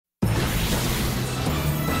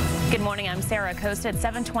Good morning, I'm Sarah. Coast at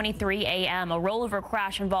 7:23 a.m. A rollover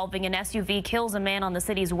crash involving an SUV kills a man on the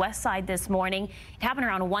city's west side this morning. It happened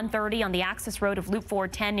around 1:30 on the access road of Loop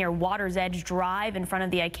 410 near Water's Edge Drive in front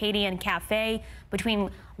of the Acadian Cafe between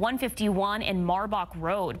 151 and Marbach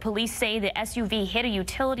Road. Police say the SUV hit a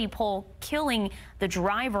utility pole, killing the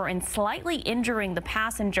driver and slightly injuring the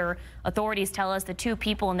passenger. Authorities tell us the two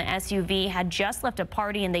people in the SUV had just left a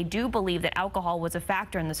party, and they do believe that alcohol was a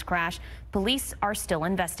factor in this crash. Police are still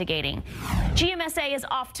investigating. GMSA is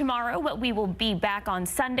off tomorrow, but we will be back on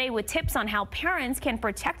Sunday with tips on how parents can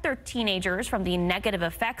protect their teenagers from the negative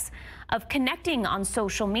effects of connecting on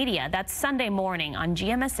social media. That's Sunday morning on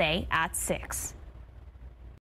GMSA at 6.